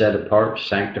or set apart,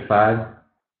 sanctified.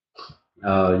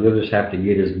 You'll just have to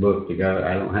get his book to go.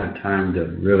 I don't have time to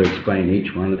really explain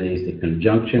each one of these. The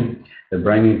conjunction, the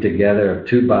bringing together of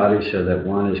two bodies so that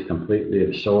one is completely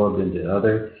absorbed into the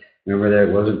other. Remember that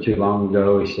it wasn't too long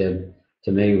ago he said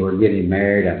to me, we're getting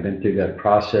married. I've been through that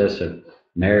process of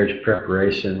marriage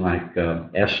preparation like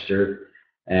Esther.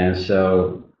 And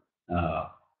so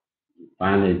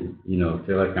finally,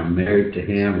 feel like I'm married to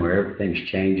him, where everything's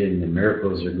changing. The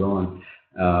miracles are going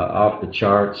off the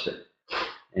charts.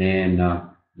 And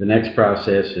the next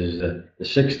process is the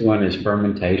sixth one is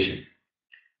fermentation,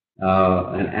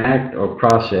 an act or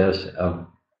process of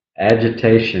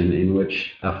agitation in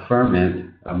which a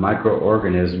ferment, a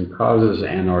microorganism, causes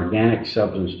an organic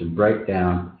substance to break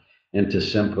down into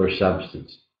simpler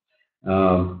substance.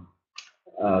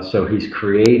 So he's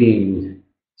creating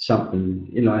something,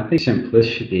 I think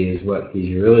simplicity is what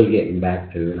he's really getting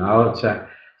back to. And all it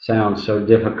sounds so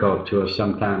difficult to us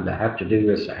sometimes. I have to do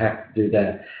this, I have to do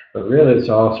that. But really it's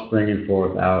all springing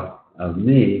forth out of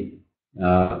me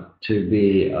to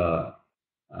be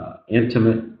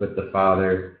intimate with the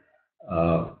Father,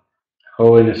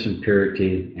 holiness and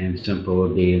purity, and simple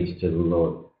obedience to the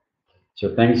Lord.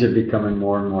 So things are becoming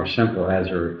more and more simple as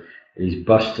he's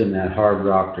busting that hard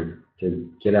rock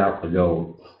to get out the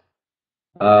gold.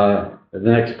 The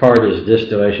next part is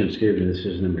distillation. Excuse me, this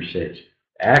is number 6.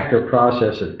 Act or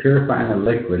process of purifying a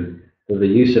liquid with the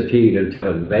use of heat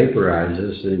until it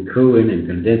vaporizes, then cooling and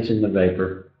condensing the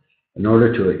vapor in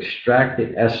order to extract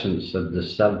the essence of the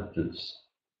substance.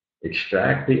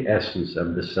 Extract the essence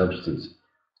of the substance,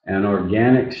 an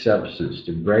organic substance,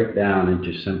 to break down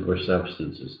into simpler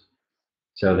substances.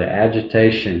 So the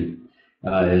agitation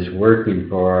is working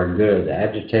for our good. The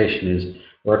agitation is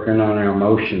working on our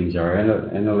emotions, our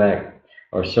intellect,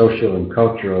 our social and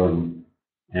cultural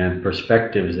and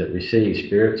perspectives that we see,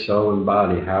 spirit, soul, and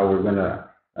body, how we're going to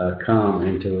come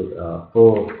into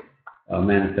full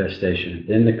manifestation.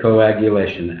 Then the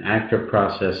coagulation, the act or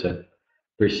process of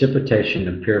precipitation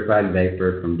of purified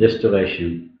vapor from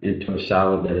distillation into a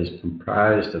solid that is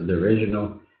comprised of the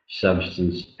original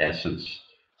substance essence.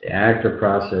 The act or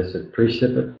process of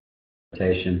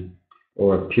precipitation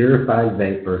or purified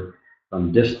vapor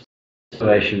from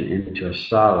distillation into a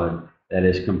solid that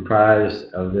is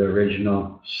comprised of the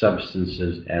original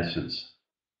substance's essence.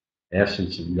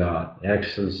 Essence of God,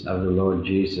 essence of the Lord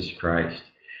Jesus Christ.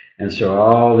 And so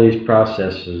all these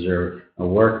processes are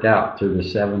worked out through the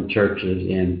 7 churches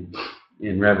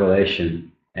in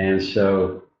Revelation. And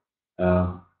so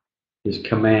his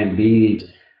command be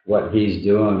what he's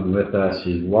doing with us.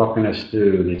 He's walking us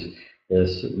through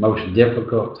this most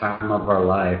difficult time of our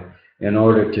life in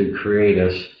order to create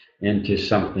us into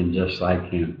something just like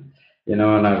him. And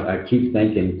I keep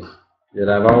thinking that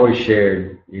I've always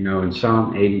shared, in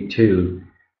Psalm 82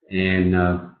 and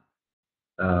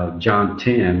John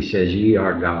 10, he says, ye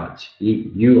are gods.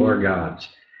 You are gods.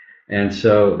 And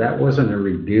so that wasn't a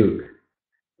rebuke.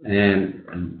 And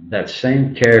that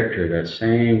same character, that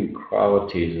same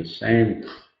qualities, the same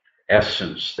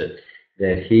essence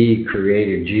that he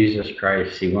created, Jesus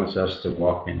Christ, he wants us to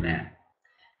walk in that.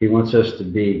 He wants us to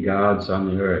be gods on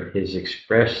the earth, his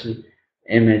expressive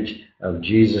image of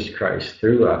Jesus Christ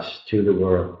through us to the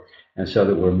world. And so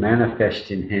that we're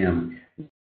manifesting him,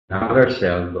 not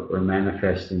ourselves, but we're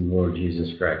manifesting the Lord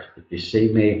Jesus Christ. If you see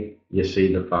me, you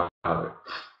see the Father.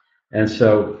 And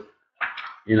so,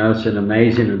 it's an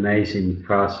amazing, amazing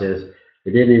process.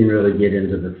 We didn't even really get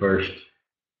into the first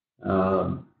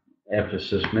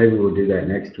Ephesus. Maybe we'll do that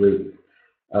next week.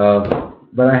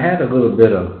 But I had a little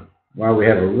bit of, while we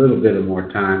have a little bit of more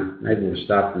time, maybe we'll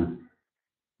stop and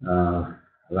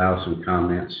allow some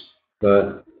comments.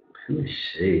 But let me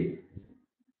see.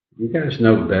 You guys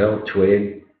know Bell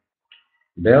Twigg?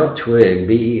 Bell Twigg,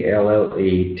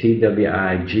 Belletwigg,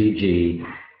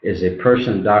 is a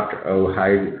person Dr. O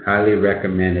highly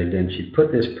recommended, and she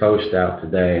put this post out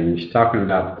today, and she's talking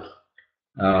about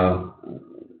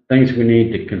things we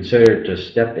need to consider to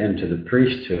step into the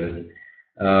priesthood.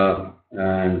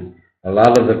 And a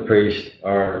lot of the priests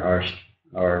are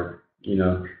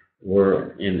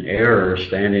were in error,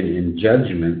 standing in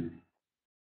judgment.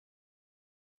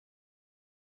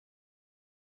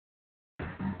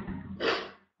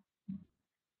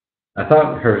 I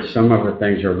thought some of her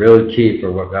things are really key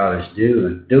for what God is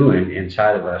doing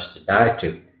inside of us to die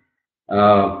to.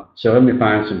 So let me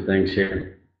find some things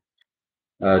here.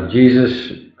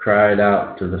 Jesus cried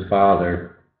out to the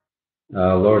Father,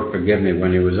 Lord, forgive me,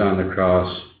 when he was on the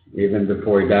cross. Even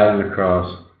before he died on the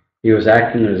cross, he was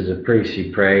acting as a priest.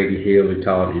 He prayed, he healed, he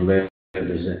taught, he lived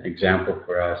as an example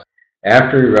for us.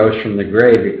 After he rose from the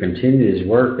grave, he continued his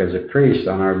work as a priest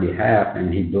on our behalf,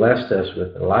 and he blessed us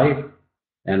with life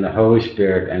and the Holy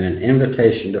Spirit and an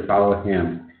invitation to follow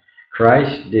him.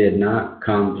 Christ did not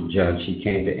come to judge. He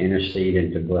came to intercede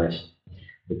and to bless.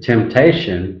 The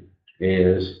temptation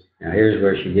is, now here's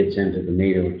where she gets into the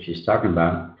meat of what she's talking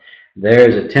about. There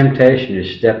is a temptation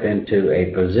to step into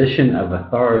a position of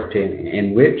authority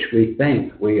in which we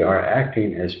think we are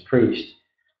acting as priests,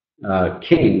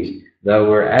 kings, though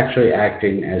we're actually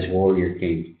acting as warrior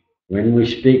kings. When we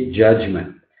speak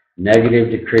judgment, negative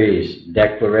decrees,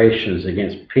 declarations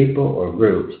against people or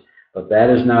groups, but that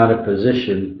is not a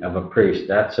position of a priest.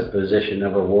 That's a position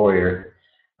of a warrior.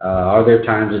 Are there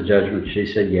times of judgment? She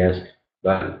said yes,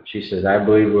 but she says, I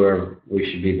believe we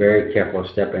should be very careful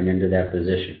stepping into that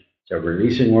position. So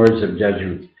releasing words of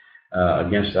judgment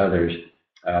against others,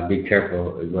 be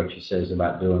careful is what she says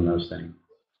about doing those things.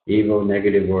 Evil,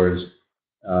 negative words.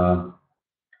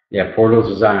 Yeah,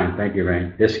 Portals of Zion. Thank you,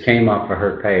 Rain. This came off of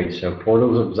her page. So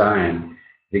Portals of Zion.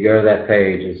 If you go to that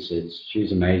page,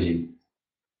 she's amazing.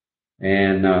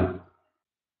 And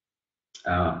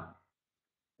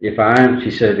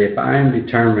she said, if I am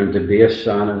determined to be a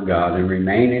son of God and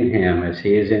remain in him as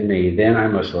he is in me, then I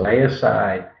must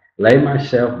lay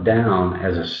myself down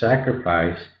as a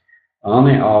sacrifice on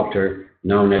the altar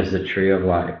known as the tree of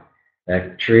life.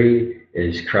 That tree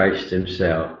is Christ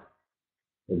himself.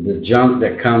 The junk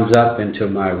that comes up into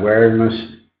my awareness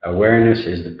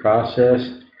is the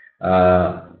process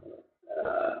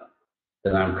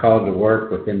that I'm called to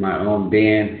work within my own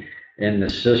being in the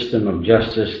system of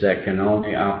justice that can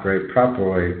only operate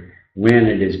properly when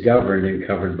it is governed and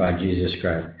covered by Jesus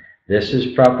Christ. This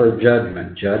is proper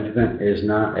judgment. Judgment is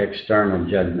not external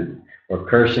judgment or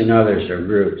cursing others or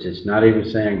groups. It's not even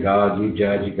saying, God, you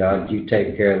judge, God, you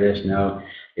take care of this. No,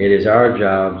 it is our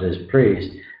jobs as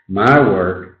priests. My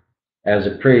work as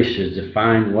a priest is to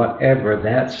find whatever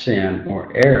that sin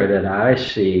or error that I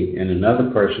see in another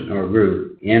person or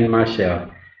group in myself,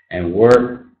 and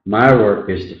my work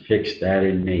is to fix that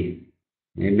in me.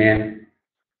 Amen.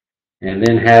 And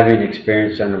then having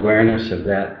experienced an awareness of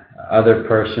that other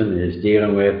person is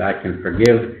dealing with, I can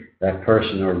forgive that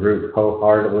person or group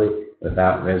wholeheartedly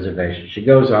without reservation. She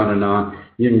goes on and on.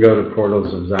 You can go to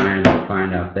Portals of Zion and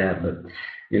find out that. But,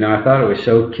 I thought it was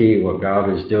so key what God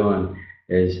is doing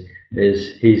is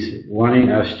he's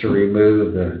wanting us to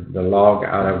remove the log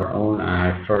out of our own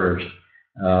eye first.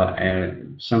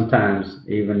 And sometimes,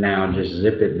 even now, just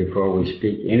zip it before we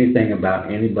speak anything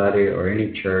about anybody or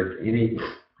any church, any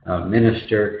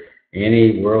minister,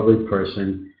 any worldly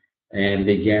person, and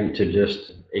begin to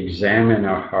just examine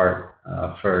our heart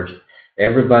first.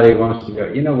 Everybody wants to go,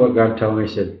 you know what God told me?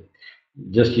 He said,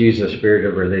 just use the spirit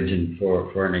of religion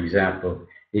for an example.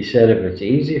 He said, if it's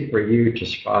easy for you to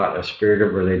spot a spirit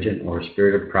of religion or a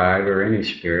spirit of pride or any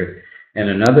spirit in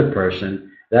another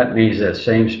person, that means that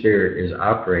same spirit is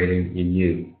operating in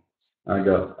you. I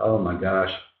go, oh my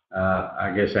gosh,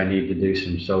 I guess I need to do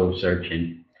some soul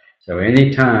searching. So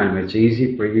anytime it's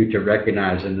easy for you to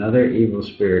recognize another evil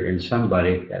spirit in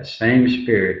somebody, that same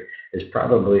spirit is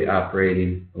probably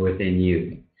operating within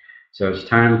you. So it's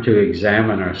time to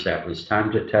examine ourselves. It's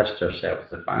time to test ourselves,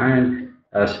 to find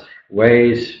us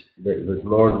ways that the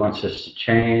Lord wants us to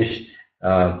change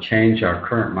our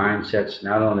current mindsets,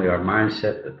 not only our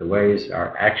mindset, but the ways,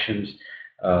 our actions,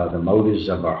 the motives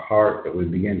of our heart, that we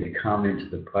begin to come into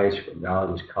the place where God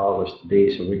has called us to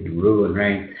be so we can rule and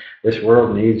reign. This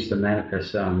world needs the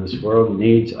manifest Son. This world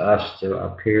needs us to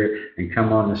appear and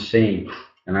come on the scene.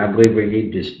 And I believe we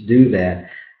need to do that.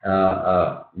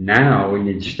 Now we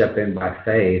need to step in by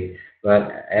faith.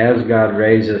 But as God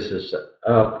raises us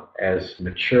up as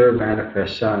mature,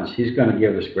 manifest sons, he's going to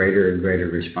give us greater and greater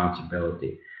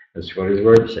responsibility. That's what his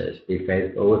word says. Be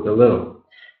faithful with the little.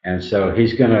 And so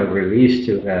he's going to release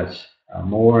to us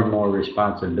more and more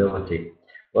responsibility.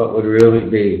 What would really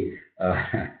be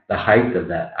the height of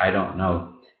that? I don't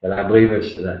know. But I believe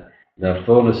it's the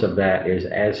fullness of that is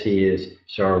as he is,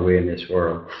 so are we in this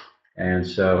world. And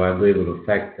so I believe it will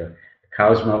affect the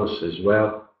cosmos as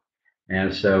well.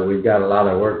 And so we've got a lot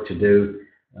of work to do.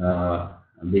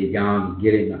 Be gone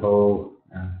getting the whole,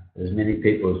 as many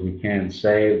people as we can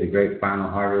saved, the great final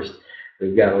harvest.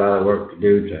 We've got a lot of work to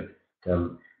do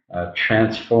to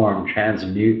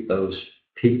transmute those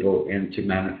people into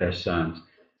manifest sons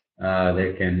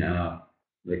that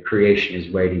the creation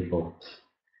is waiting for.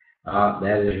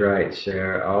 That is right,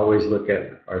 Sarah. Always look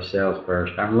at ourselves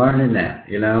first. I'm learning that,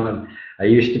 and I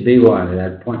used to be one, and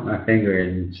I'd point my finger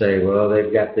and say, well,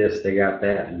 they've got this, they got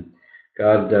that. And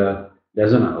God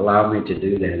doesn't allow me to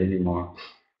do that anymore,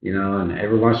 and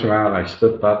every once in a while I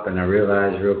slip up and I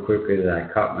realize real quickly that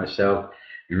I caught myself.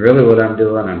 And really what I'm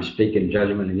doing, I'm speaking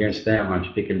judgment against them.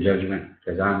 I'm speaking judgment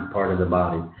because I'm part of the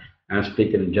body. I'm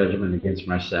speaking judgment against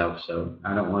myself. So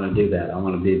I don't want to do that. I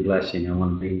want to be a blessing. I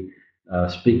want to be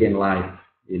speaking life,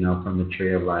 from the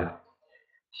tree of life.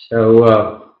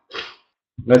 So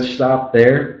let's stop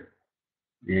there.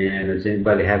 And does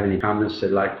anybody have any comments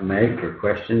they'd like to make or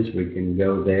questions? We can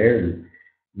go there, and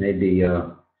maybe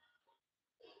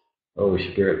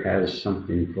Holy Spirit has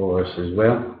something for us as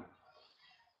well.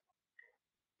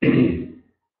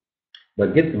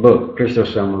 But get the book, Crystal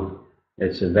Summer.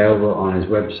 It's available on his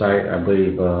website. I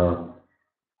believe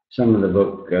some of the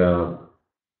book,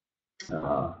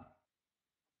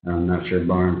 I'm not sure,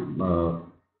 not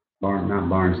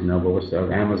Barnes and Noble, what's the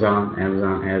other? Amazon.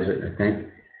 Amazon has it, I think.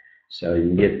 So you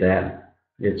can get that.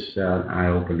 It's an eye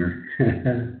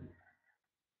opener.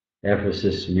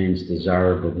 Ephesus means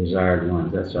desirable, desired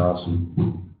ones. That's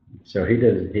awesome. So he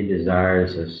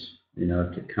desires us,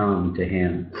 to come to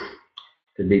him,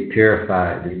 to be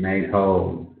purified, to be made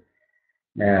whole.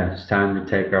 Yeah, it's time to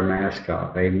take our mask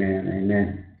off. Amen.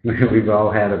 Amen. We've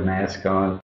all had a mask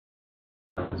on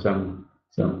at some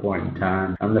point in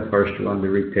time. I'm the first one to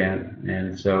repent,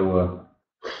 and so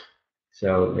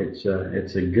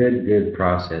it's a good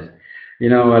process. You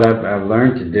know what I've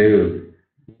learned to do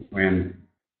when,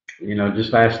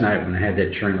 just last night when I had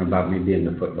that dream about me being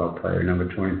the football player, number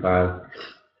 25,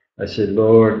 I said,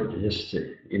 Lord, just,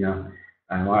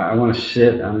 I want to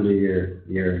sit under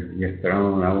your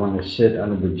throne. I want to sit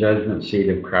under the judgment seat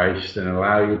of Christ and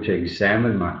allow you to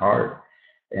examine my heart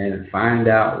and find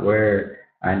out where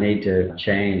I need to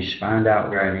change, find out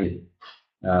where I need,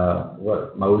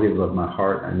 what motive of my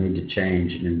heart I need to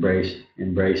change and embrace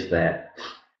that.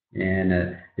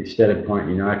 And instead of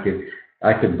pointing,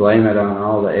 I could blame it on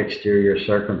all the exterior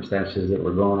circumstances that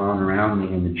were going on around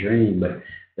me in the dream, but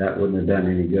that wouldn't have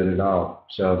done any good at all.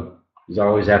 So it's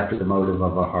always after the motive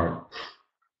of our heart.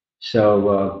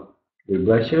 So we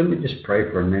bless you. Let me just pray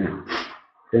for a minute.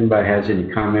 If anybody has any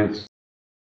comments.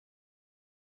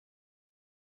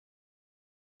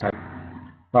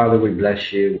 Father, we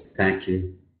bless you. Thank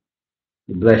you.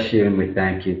 We bless you and we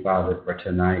thank you, Father, for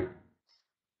tonight.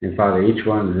 And Father, each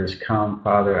one that has come,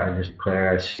 Father, I just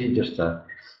declare, I see just a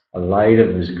light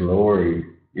of his glory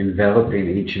enveloping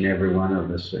each and every one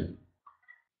of us.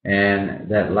 And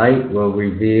that light will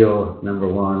reveal, number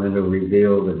one, it'll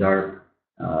reveal the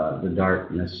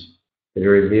darkness. It'll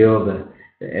reveal the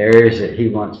areas that he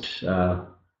wants to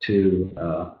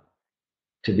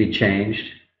be changed,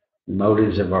 the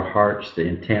motives of our hearts, the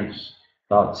intense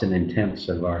thoughts and intents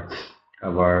of our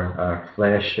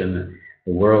flesh and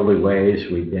the worldly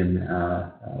ways we've been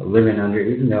living under,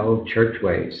 even the old church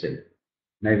ways that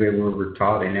maybe we were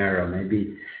taught in error.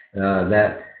 Maybe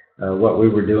what we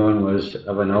were doing was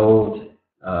of an old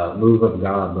move of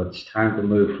God, but it's time to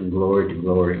move from glory to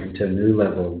glory into a new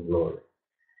level of glory.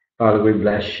 Father, we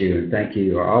bless you and thank you.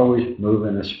 You're always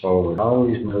moving us forward,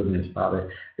 always moving us, Father.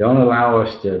 Don't allow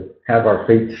us to have our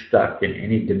feet stuck in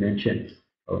any dimension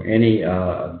or any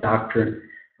doctrine,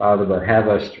 Father, but have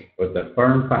us with a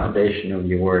firm foundation of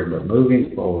your word, but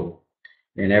moving forward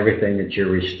in everything that you're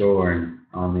restoring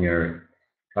on the earth.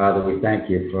 Father, we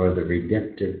thank you for the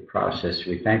redemptive process.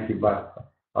 We thank you,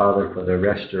 Father, for the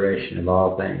restoration of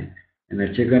all things, and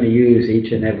that you're going to use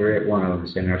each and every one of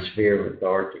us in our sphere of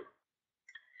authority.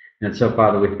 And so,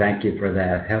 Father, we thank you for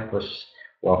that. Help us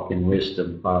walk in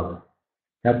wisdom, Father.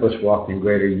 Help us walk in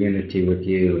greater unity with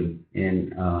you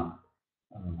and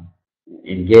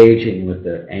engaging with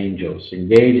the angels,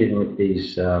 engaging with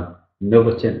these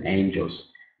militant angels,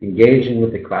 engaging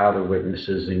with the cloud of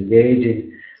witnesses,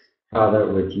 engaging, Father,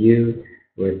 with you,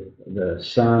 with the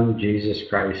Son, Jesus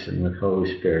Christ, and with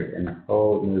Holy Spirit in a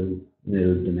whole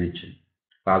new dimension.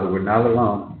 Father, we're not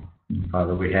alone.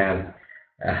 Father, we have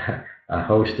a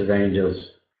host of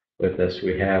angels with us.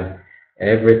 We have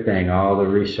everything, all the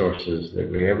resources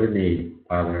that we ever need,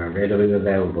 Father, are readily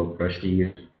available for us to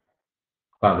use,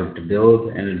 Father, to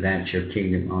build and advance your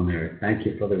kingdom on earth. Thank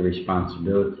you for the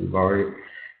responsibility you've already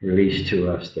released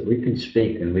to us, that we can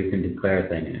speak and we can declare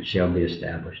things and it shall be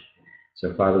established.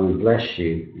 So, Father, we bless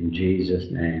you in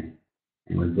Jesus' name.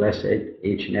 And we bless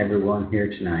each and every one here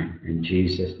tonight in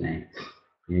Jesus' name.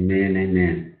 Amen,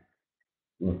 amen.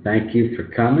 Well, thank you for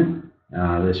coming.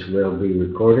 This will be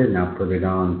recorded, and I'll put it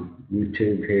on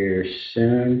YouTube here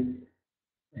soon.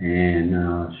 And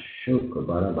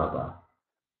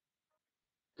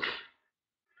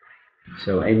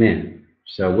So, amen.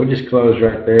 So we'll just close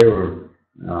right there. We're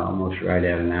almost right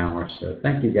at an hour. So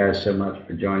thank you guys so much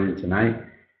for joining tonight.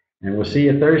 And we'll see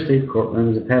you Thursday,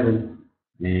 Courtrooms of Heaven.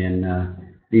 And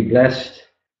be blessed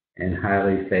and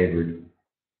highly favored,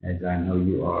 as I know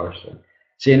you are. So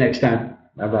see you next time.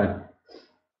 Bye-bye.